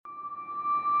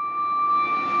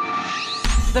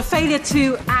The failure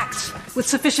to act with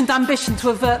sufficient ambition to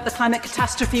avert the climate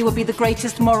catastrophe will be the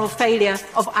greatest moral failure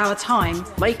of our time.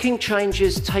 Making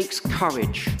changes takes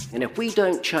courage, and if we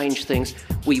don't change things,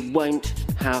 we won't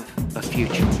have a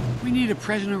future. We need a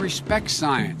president who respects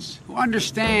science, who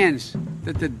understands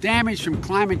that the damage from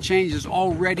climate change is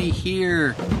already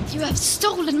here. You have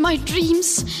stolen my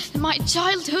dreams and my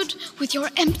childhood with your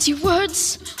empty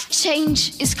words.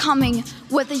 Change is coming,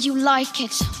 whether you like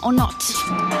it or not.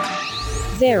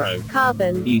 Zero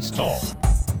Carbon Eastall.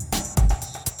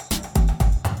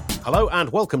 Hello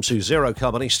and welcome to Zero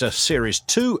Carbonista Series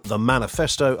 2, The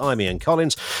Manifesto. I'm Ian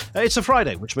Collins. It's a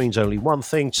Friday, which means only one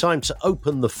thing. Time to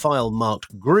open the file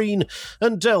marked green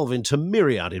and delve into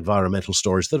myriad environmental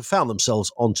stories that have found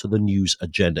themselves onto the news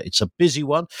agenda. It's a busy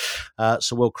one,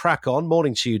 so we'll crack on.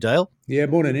 Morning to you, Dale. Yeah,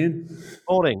 morning, Ian.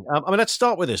 Morning. Let's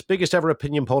start with this. Biggest ever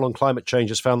opinion poll on climate change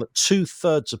has found that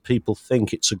 2/3 of people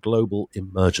think it's a global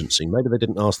emergency. Maybe they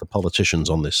didn't ask the politicians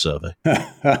on this survey.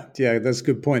 Yeah, that's a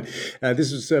good point.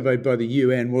 This was surveyed by the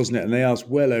UN, wasn't it? And they asked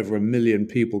well over 1 million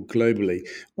people globally.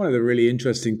 One of the really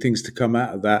interesting things to come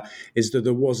out of that is that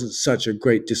there wasn't such a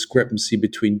great discrepancy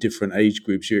between different age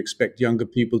groups. You expect younger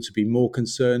people to be more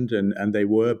concerned, and they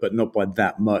were, but not by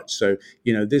that much. So,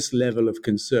 this level of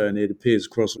concern, it appears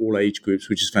across all age groups,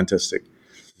 which is fantastic.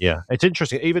 Yeah, it's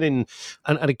interesting. Even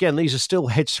and again, these are still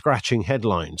head-scratching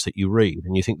headlines that you read,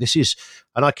 and you think this is,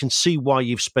 and I can see why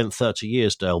you've spent 30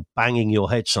 years, Dale, banging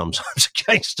your head sometimes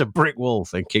against a brick wall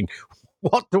thinking,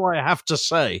 what do I have to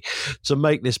say to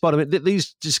make this? But I mean,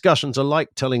 these discussions are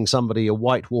like telling somebody a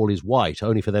white wall is white,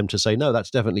 only for them to say, no,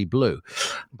 that's definitely blue.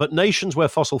 But nations where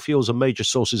fossil fuels are major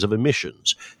sources of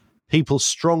emissions, people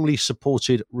strongly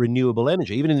supported renewable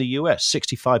energy. Even in the US,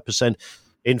 65%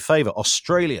 in favour.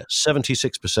 Australia,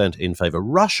 76% in favour.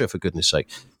 Russia, for goodness sake,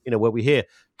 where we hear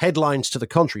headlines to the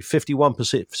contrary,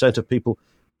 51% of people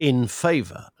in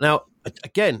favour. Now,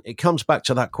 again, it comes back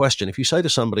to that question. If you say to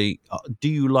somebody, do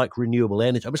you like renewable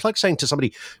energy? It's like saying to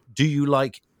somebody, do you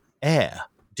like air?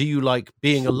 Do you like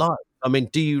being alive? I mean,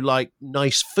 do you like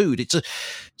nice food? It's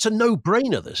a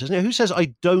no-brainer, this, isn't it? Who says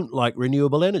I don't like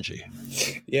renewable energy?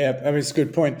 Yeah, it's a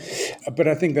good point. But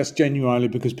I think that's genuinely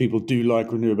because people do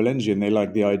like renewable energy and they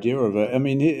like the idea of it. I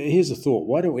mean, here's a thought.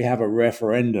 Why don't we have a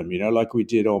referendum, like we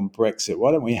did on Brexit?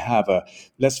 Why don't we have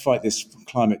let's fight this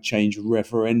climate change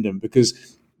referendum?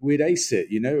 Because we'd ace it,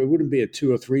 it wouldn't be a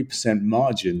 2 or 3%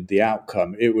 margin, the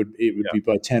outcome. It would be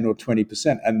by 10 or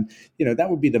 20%. And,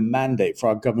 that would be the mandate for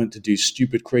our government to do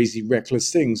stupid, crazy,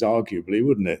 reckless things, arguably,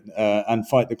 wouldn't it? And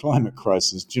fight the climate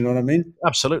crisis. Do you know what I mean?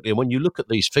 Absolutely. And when you look at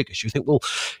these figures, you think, well,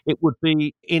 it would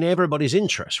be in everybody's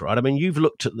interest, right? I mean, you've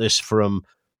looked at this from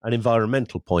an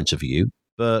environmental point of view,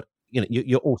 but,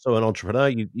 you're also an entrepreneur.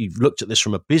 You've looked at this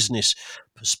from a business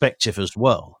perspective as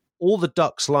well. All the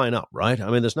ducks line up, right?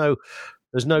 I mean, there's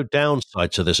no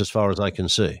downside to this as far as I can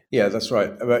see. Yeah, that's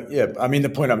right. But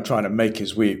the point I'm trying to make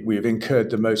is we've incurred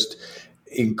the most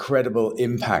incredible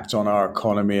impact on our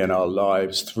economy and our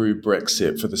lives through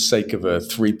Brexit for the sake of a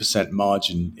 3%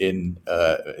 margin in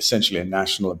essentially a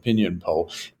national opinion poll.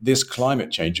 This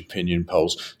climate change opinion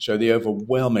polls show the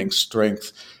overwhelming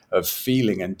strength of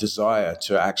feeling and desire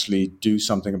to actually do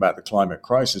something about the climate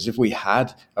crisis. If we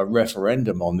had a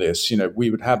referendum on this, we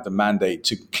would have the mandate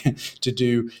to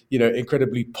do,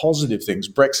 incredibly positive things.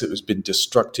 Brexit has been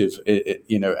destructive,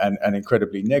 and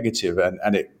incredibly negative,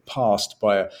 and it passed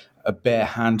by a bare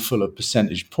handful of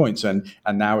percentage points, and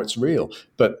now it's real.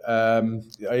 But I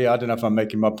don't know if I'm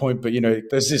making my point, but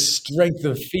there's this strength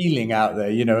of feeling out there,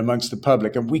 amongst the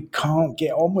public, and we can't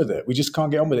get on with it. We just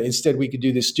can't get on with it. Instead, we could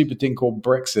do this stupid thing called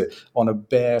Brexit on a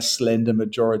bare, slender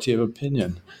majority of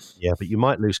opinion. Yeah, but you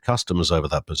might lose customers over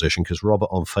that position because Robert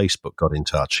on Facebook got in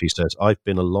touch. He says, I've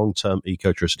been a long-term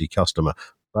Ecotricity customer,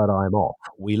 but I'm off.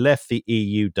 We left the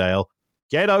EU, Dale.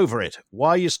 Get over it. Why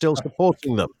are you still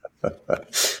supporting them?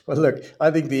 Well, look,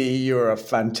 I think the EU are a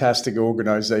fantastic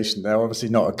organisation. They're obviously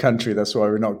not a country. That's why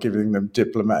we're not giving them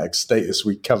diplomatic status.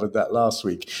 We covered that last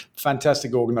week.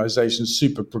 Fantastic organisation,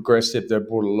 super progressive. They've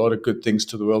brought a lot of good things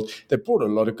to the world. They've brought a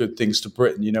lot of good things to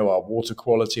Britain. Our water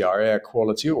quality, our air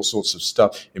quality, all sorts of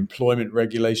stuff, employment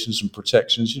regulations and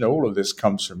protections. All of this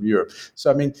comes from Europe.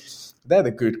 So, they're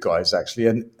the good guys, actually.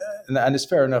 And it's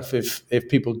fair enough if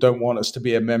people don't want us to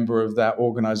be a member of that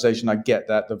organization. I get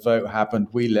that. The vote happened.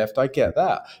 We left. I get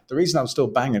that. The reason I'm still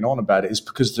banging on about it is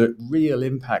because the real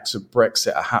impacts of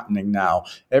Brexit are happening now.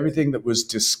 Everything that was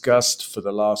discussed for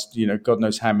the last, God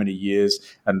knows how many years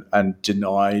and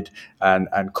denied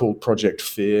and called Project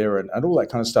Fear and all that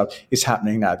kind of stuff is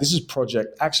happening now. This is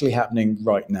project actually happening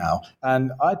right now.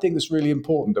 And I think it's really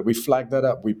important that we flag that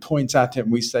up. We point at it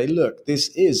and we say, look, this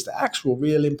is the actual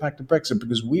real impact of Brexit,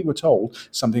 because we were told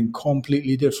something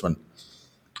completely different.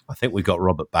 I think we got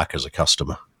Robert back as a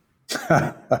customer.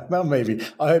 Well, maybe.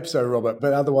 I hope so, Robert.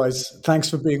 But otherwise, thanks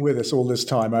for being with us all this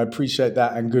time. I appreciate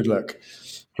that, and good luck.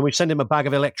 Can we send him a bag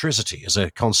of electricity as a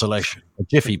consolation? A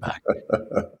jiffy bag.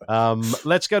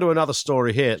 Let's go to another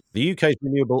story here. The UK's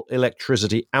renewable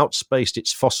electricity outspaced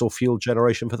its fossil fuel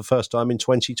generation for the first time in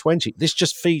 2020. This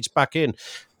just feeds back in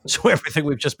to everything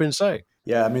we've just been saying.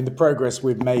 Yeah, I mean, the progress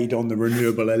we've made on the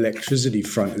renewable electricity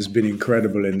front has been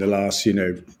incredible in the last,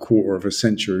 quarter of a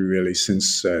century, really,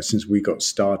 since we got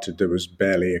started. There was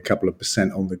barely a couple of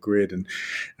percent on the grid.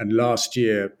 And last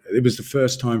year, it was the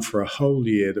first time for a whole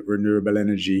year that renewable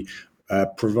energy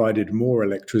provided more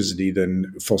electricity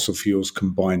than fossil fuels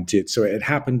combined did. So it had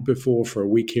happened before for a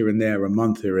week here and there, a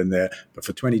month here and there. But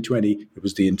for 2020, it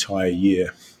was the entire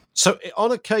year. So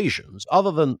on occasions,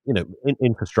 other than,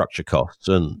 infrastructure costs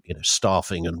and,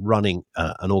 staffing and running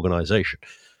an organization,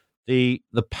 the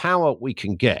power we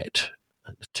can get,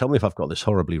 tell me if I've got this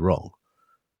horribly wrong,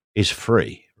 is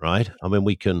free, right? I mean,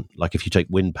 we can, like if you take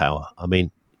wind power, I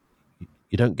mean,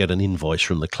 you don't get an invoice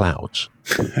from the clouds.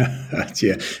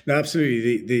 Yeah, no,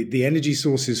 absolutely. The energy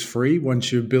source is free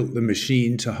once you've built the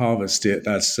machine to harvest it.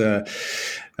 That's a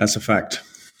fact.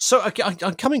 So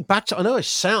I'm coming back to, I know I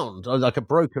sound like a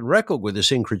broken record with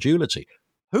this incredulity.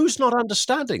 Who's not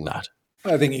understanding that?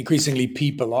 I think increasingly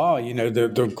people are.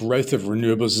 The growth of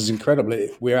renewables is incredible.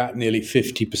 We're at nearly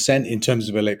 50% in terms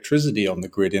of electricity on the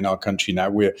grid in our country now.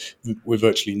 We're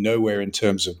virtually nowhere in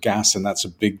terms of gas, and that's a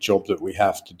big job that we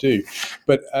have to do.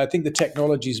 But I think the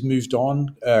technology's moved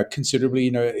on considerably.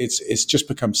 It's just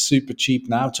become super cheap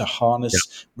now to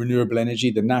harness renewable energy.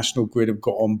 The National Grid have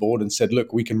got on board and said,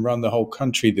 look, we can run the whole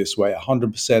country this way,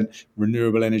 100%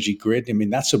 renewable energy grid. I mean,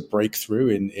 that's a breakthrough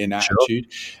in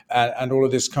attitude. Sure. And all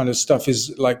of this kind of stuff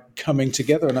is like coming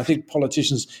together. And I think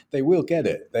politicians, they will get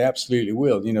it. They absolutely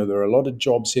will. There are a lot of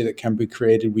jobs here that can be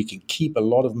created. We can keep a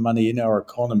lot of money in our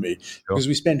economy because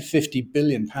we spend £50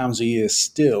 billion a year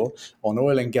still on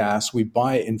oil and gas. We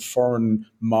buy it in foreign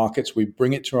markets. We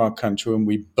bring it to our country and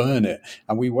we burn it.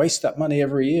 And we waste that money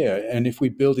every year. And if we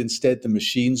build instead the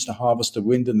machines to harvest the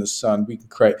wind and the sun, we can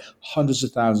create hundreds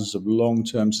of thousands of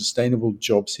long-term sustainable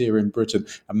jobs here in Britain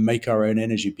and make our own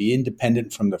energy, be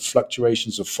independent from the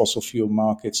fluctuations of fossil fuel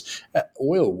markets,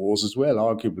 oil wars as well,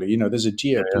 arguably. There's a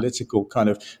geopolitical kind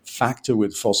of factor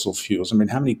with fossil fuels. I mean,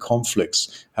 how many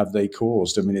conflicts have they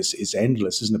caused? I mean, it's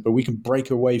endless, isn't it? But we can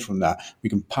break away from that. We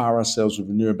can power ourselves with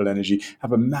renewable energy,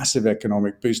 have a massive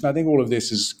economic boost. And I think all of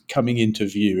this is coming into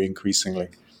view increasingly.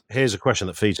 Here's a question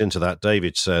that feeds into that.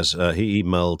 David says he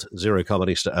emailed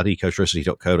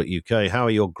zerocarbonista@ecotricity.co.uk. How are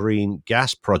your green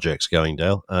gas projects going,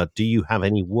 Dale? Do you have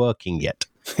any working yet?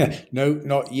 No,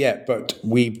 not yet, but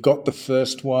we've got the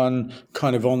first one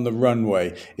kind of on the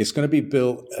runway. It's going to be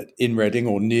built in Reading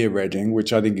or near Reading,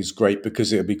 which I think is great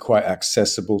because it'll be quite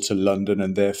accessible to London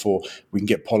and therefore we can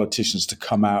get politicians to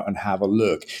come out and have a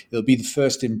look. It'll be the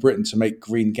first in Britain to make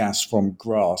green gas from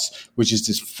grass, which is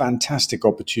this fantastic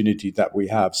opportunity that we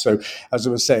have. So as I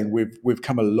was saying, we've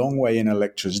come a long way in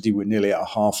electricity. We're nearly at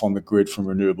half on the grid from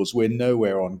renewables. We're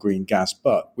nowhere on green gas,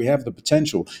 but we have the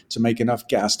potential to make enough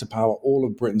gas to power all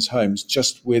of Britain's homes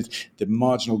just with the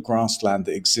marginal grassland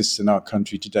that exists in our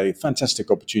country today. Fantastic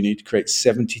opportunity to create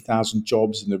 70,000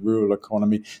 jobs in the rural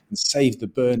economy and save the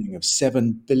burning of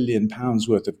 £7 billion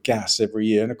worth of gas every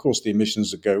year. And of course, the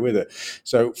emissions that go with it.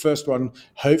 So first one,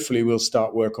 hopefully we'll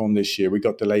start work on this year. We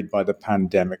got delayed by the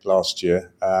pandemic last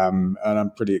year, and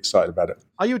I'm pretty excited about it.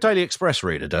 Are you a Daily Express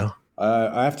reader, Dale?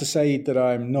 I have to say that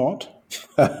I'm not.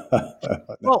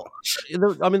 Well,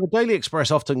 I mean, the Daily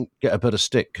Express often get a bit of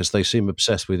stick because they seem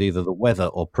obsessed with either the weather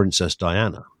or Princess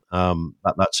Diana.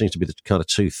 That seems to be the kind of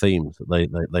two themes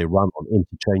that they run on,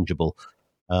 interchangeable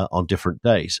on different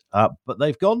days. But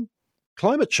they've gone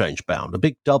climate change bound, a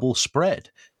big double spread.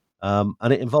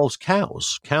 And it involves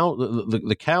cows.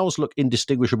 The cows look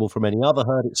indistinguishable from any other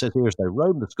herd, it says here, as they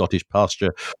roam the Scottish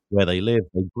pasture where they live.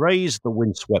 They graze the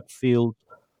windswept fields,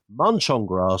 munch on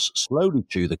grass, slowly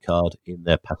chew the cud in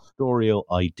their pastoral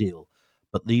ideal.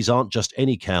 But these aren't just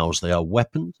any cows. They are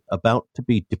weapons about to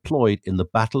be deployed in the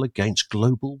battle against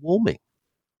global warming.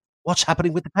 What's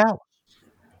happening with the cows?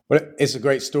 Well, it's a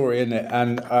great story, isn't it?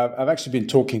 And I've actually been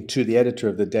talking to the editor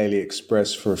of the Daily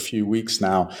Express for a few weeks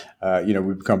now.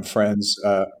 We've become friends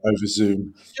over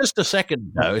Zoom. Just a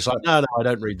second ago, it's like, no, I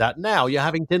don't read that. Now you're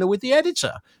having dinner with the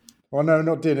editor. Well, no,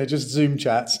 not dinner, just Zoom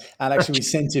chats. And actually, we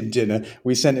sent him dinner.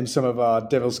 We sent him some of our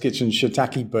Devil's Kitchen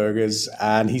shiitake burgers,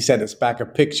 and he sent us back a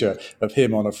picture of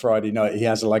him on a Friday night. He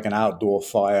has like an outdoor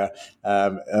fire.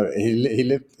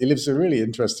 He lives a really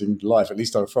interesting life, at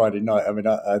least on a Friday night. I mean,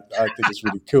 I think it's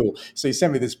really cool. So he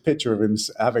sent me this picture of him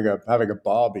having a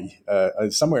barbie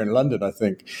somewhere in London, I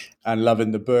think, and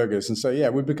loving the burgers. And so, yeah,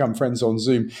 we've become friends on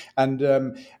Zoom. And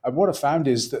what I found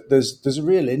is that there's a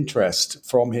real interest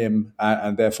from him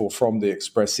and therefore from the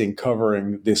Express in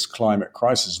covering this climate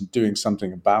crisis and doing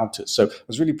something about it. So I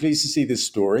was really pleased to see this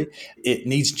story. It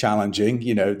needs challenging.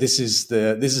 You know, this is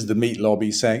the meat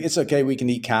lobby saying it's okay, we can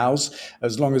eat cows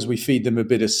as long as we feed them a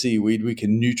bit of seaweed, we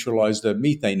can neutralize their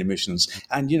methane emissions.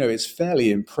 And, you know, it's fairly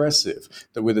impressive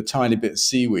that with a tiny bit of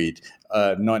seaweed,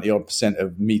 90%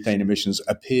 of methane emissions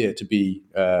appear to be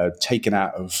taken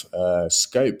out of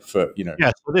scope for, you know.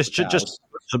 Yeah, so this just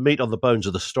the meat on the bones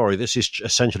of the story. This is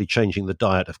essentially changing the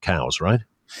diet of cows, right?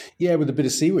 Yeah, with a bit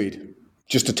of seaweed.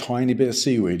 Just a tiny bit of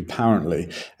seaweed,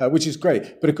 apparently, which is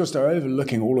great. But of course, they're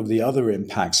overlooking all of the other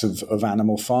impacts of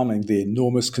animal farming, the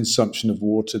enormous consumption of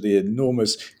water, the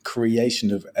enormous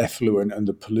creation of effluent and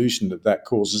the pollution that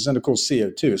causes. And of course,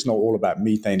 CO2. It's not all about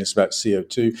methane, it's about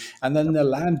CO2. And then the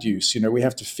land use. You know, we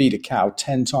have to feed a cow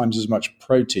 10 times as much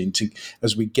protein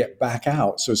as we get back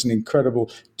out. So it's an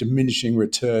incredible diminishing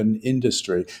return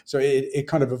industry. So it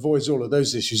kind of avoids all of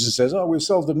those issues and says, oh, we've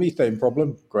solved the methane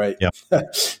problem. Great. Yep.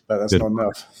 But that's not enough.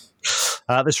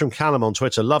 This from Callum on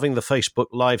Twitter. Loving the Facebook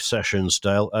live sessions,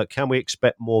 Dale. Can we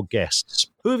expect more guests?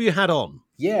 Who have you had on?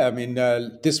 Yeah, I mean,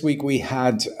 this week we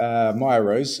had Maya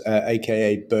Rose,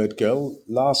 a.k.a. Bird Girl.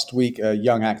 Last week, a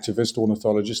young activist,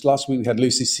 ornithologist. Last week we had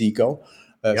Lucy Seagull.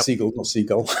 Seagull, not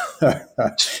Seagull.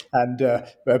 And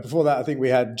before that, I think we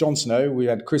had Jon Snow. We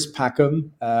had Chris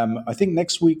Packham. I think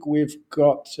next week we've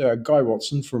got Guy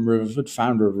Watson from Riverford,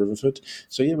 founder of Riverford.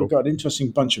 So, yeah, we've got an interesting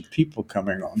bunch of people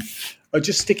coming on.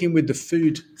 Just sticking with the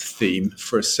food theme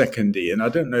for a second, Ian, I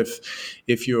don't know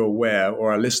if you're aware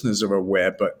or our listeners are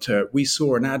aware, but we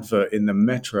saw an advert in the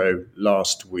Metro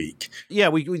last week.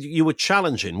 Yeah, you were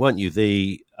challenging, weren't you,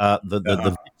 the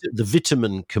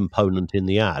vitamin component in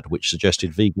the ad, which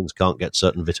suggested vegans can't get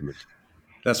certain vitamins.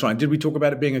 That's right. Did we talk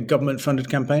about it being a government-funded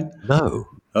campaign? No.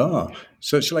 Oh,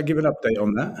 so shall I give an update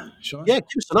on that? Shall I? Yeah,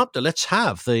 give us an update. Let's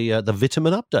have the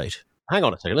vitamin update. Hang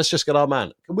on a second. Let's just get our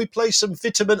man. Can we play some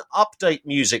vitamin update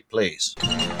music, please?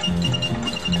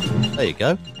 There you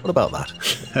go. What about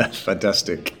that?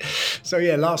 Fantastic. So,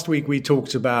 yeah, last week we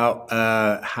talked about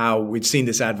how we'd seen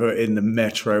this advert in the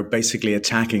Metro basically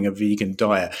attacking a vegan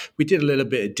diet. We did a little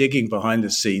bit of digging behind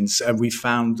the scenes and we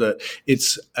found that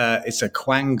it's a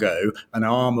Quango, an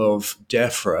arm of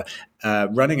DEFRA,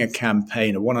 running a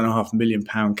campaign, a £1.5 million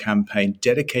campaign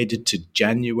dedicated to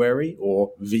January,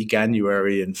 or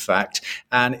Veganuary, in fact.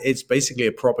 And it's basically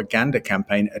a propaganda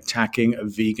campaign attacking a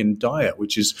vegan diet,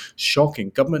 which is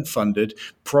shocking. Government-funded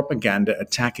propaganda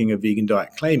attacking a vegan diet,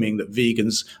 claiming that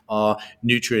vegans are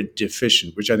nutrient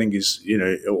deficient, which I think is, you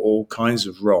know, all kinds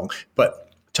of wrong. But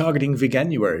targeting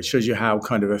Veganuary shows you how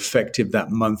kind of effective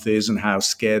that month is and how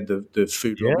scared the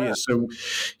food lobby is. So,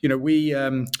 you know, we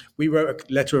wrote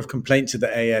a letter of complaint to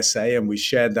the ASA and we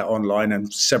shared that online,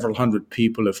 and several hundred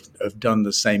people have done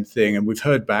the same thing. And we've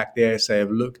heard back. The ASA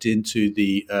have looked into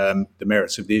the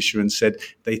merits of the issue and said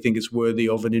they think it's worthy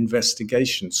of an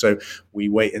investigation. So we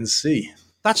wait and see.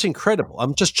 That's incredible.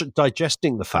 I'm just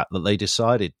digesting the fact that they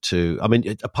decided to. I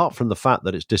mean, apart from the fact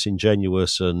that it's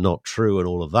disingenuous and not true and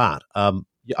all of that,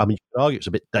 I mean, you could argue it's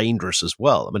a bit dangerous as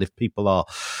well. I mean, if people are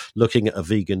looking at a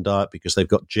vegan diet because they've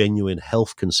got genuine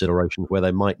health considerations where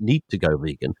they might need to go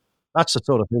vegan, that's the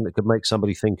sort of thing that could make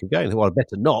somebody think again, well, I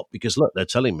better not, because look, they're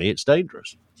telling me it's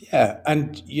dangerous. Yeah,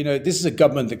 and, you know, this is a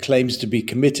government that claims to be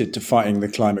committed to fighting the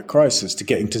climate crisis, to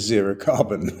getting to zero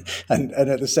carbon. And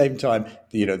at the same time,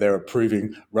 you know, they're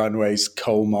approving runways,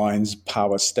 coal mines,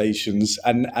 power stations,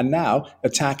 and now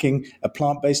attacking a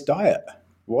plant-based diet.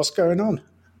 What's going on?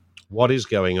 What is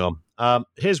going on?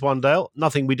 Here's one, Dale.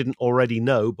 Nothing we didn't already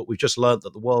know, but we've just learned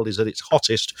that the world is at its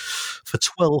hottest for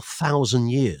 12,000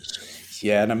 years.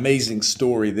 Yeah, an amazing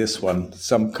story, this one.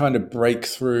 Some kind of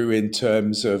breakthrough in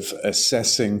terms of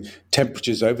assessing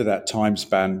temperatures over that time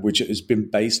span, which has been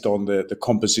based on the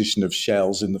composition of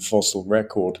shells in the fossil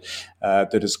record,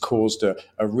 that has caused a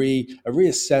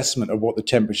reassessment of what the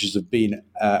temperatures have been.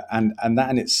 And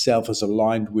that in itself has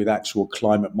aligned with actual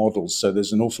climate models. So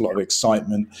there's an awful lot of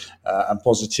excitement and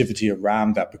positivity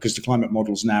around that, because the climate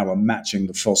models now are matching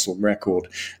the fossil record.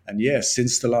 And yes,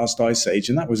 since the last ice age,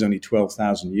 and that was only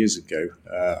 12,000 years ago,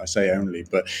 I say only,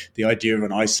 but the idea of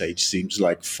an ice age seems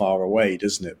like far away,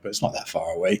 doesn't it? But it's not that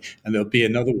far away. and there'll be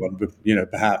another one,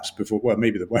 perhaps before. Well,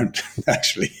 maybe there won't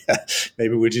actually.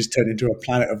 Maybe we'll just turn into a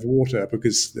planet of water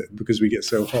because we get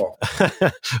so hot.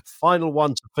 Final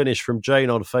one to finish from Jane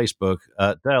on Facebook.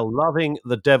 Dale, loving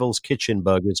the Devil's Kitchen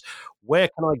burgers. Where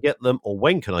can I get them, or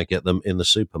when can I get them in the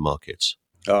supermarkets?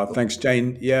 Thanks,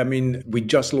 Jane. Yeah, I mean, we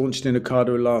just launched in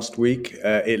Ocado last week.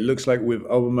 It looks like we've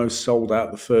almost sold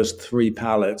out the first 3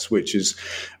 pallets, which is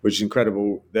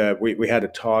incredible. We had a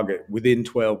target within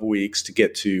 12 weeks to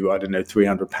get to,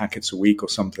 300 packets a week or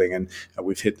something, and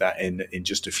we've hit that in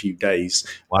just a few days.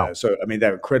 Wow. So, I mean,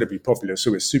 they're incredibly popular, so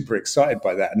we're super excited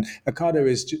by that. And Ocado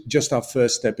is just our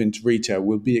first step into retail.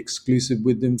 We'll be exclusive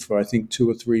with them for, I think, 2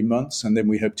 or 3 months, and then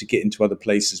we hope to get into other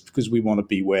places because we want to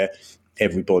be where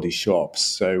everybody shops.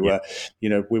 So,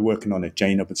 we're working on it,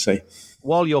 Jane, I would say.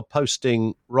 While you're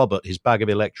posting Robert his bag of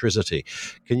electricity,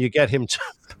 can you get him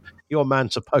your man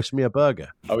to post me a burger?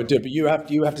 I would do, but you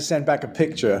have to send back a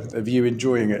picture of you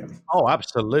enjoying it. Oh,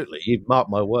 absolutely. You'd mark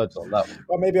my words on that one.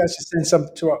 Well, maybe I should send some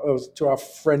to our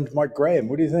friend Mike Graham.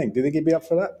 What do you think? Do you think he'd be up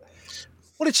for that?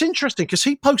 Well, it's interesting because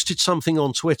he posted something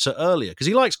on Twitter earlier because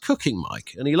he likes cooking,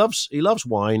 Mike, and he loves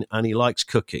wine and he likes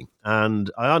cooking. And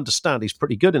I understand he's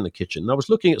pretty good in the kitchen. And I was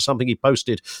looking at something he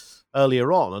posted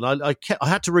earlier on, and I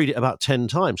had to read it about 10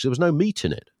 times. There was no meat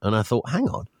in it. And I thought, hang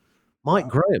on, Mike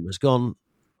Graham has gone,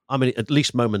 I mean, at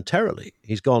least momentarily,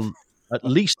 he's gone at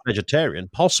least vegetarian,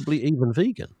 possibly even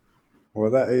vegan. Well,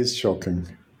 that is shocking.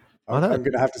 I'm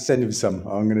going to have to send him some.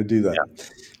 I'm going to do that. Yeah.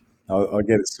 I'll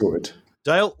get it sorted.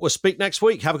 Dale, we'll speak next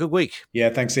week. Have a good week. Yeah,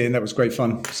 thanks, Ian. That was great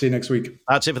fun. See you next week.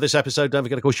 That's it for this episode. Don't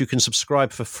forget, of course, you can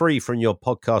subscribe for free from your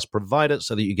podcast provider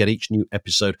so that you get each new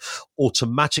episode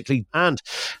automatically. And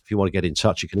if you want to get in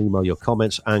touch, you can email your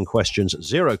comments and questions at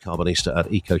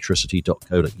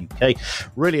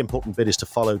zerocarbonista@ecotricity.co.uk. Really important bit is to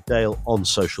follow Dale on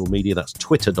social media. That's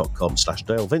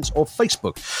twitter.com/Dale Vince or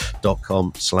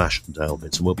facebook.com/Dale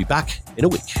Vince. And we'll be back in a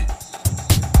week.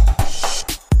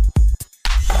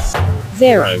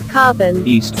 Zero Carbon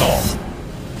East of